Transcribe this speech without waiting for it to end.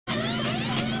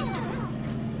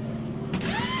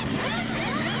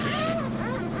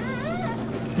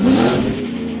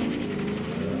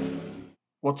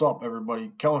What's up,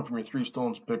 everybody? Kellen from your Three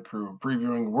Stones Pit Crew,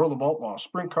 previewing World of Outlaw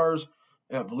Sprint Cars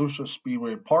at Volusia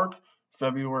Speedway Park,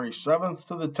 February 7th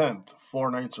to the 10th.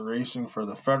 4 nights of racing for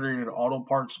the Federated Auto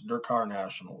Parts Dirt Car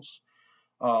Nationals.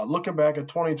 Looking back at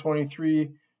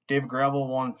 2023, Dave Gravel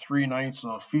won 3 nights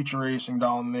of feature racing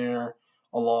down there,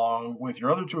 along with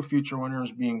your other 2 feature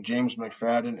winners being James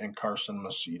McFadden and Carson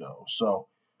Macedo. So,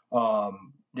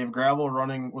 Dave Gravel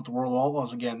running with the World of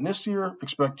Outlaws again this year.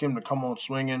 Expect him to come out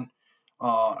swinging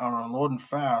and unloading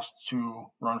fast to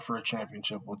run for a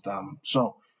championship with them.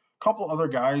 So, a couple other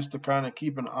guys to kind of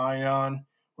keep an eye on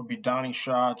would be Donnie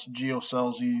Schatz, Gio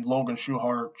Scelzi, Logan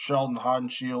Schuchart, Sheldon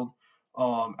Hodenshield,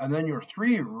 and then your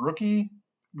 3 rookie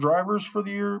drivers for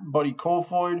the year, Buddy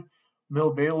Kofoid,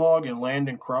 Bill Baylog, and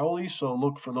Landon Crowley. So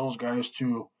look for those guys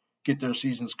to get their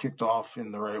seasons kicked off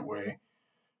in the right way.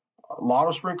 A lot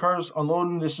of sprint cars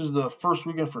unloading. This is the first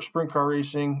weekend for sprint car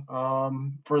racing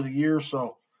for the year,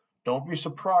 so don't be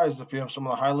surprised if you have some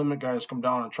of the high limit guys come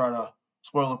down and try to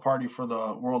spoil the party for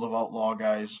the World of Outlaw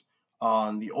guys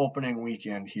on the opening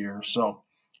weekend here. So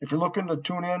if you're looking to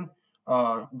tune in,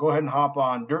 go ahead and hop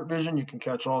on Dirt Vision. You can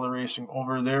catch all the racing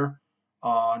over there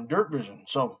on Dirt Vision.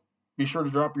 So be sure to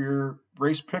drop your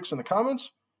race picks in the comments,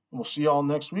 and we'll see you all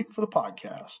next week for the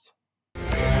podcast.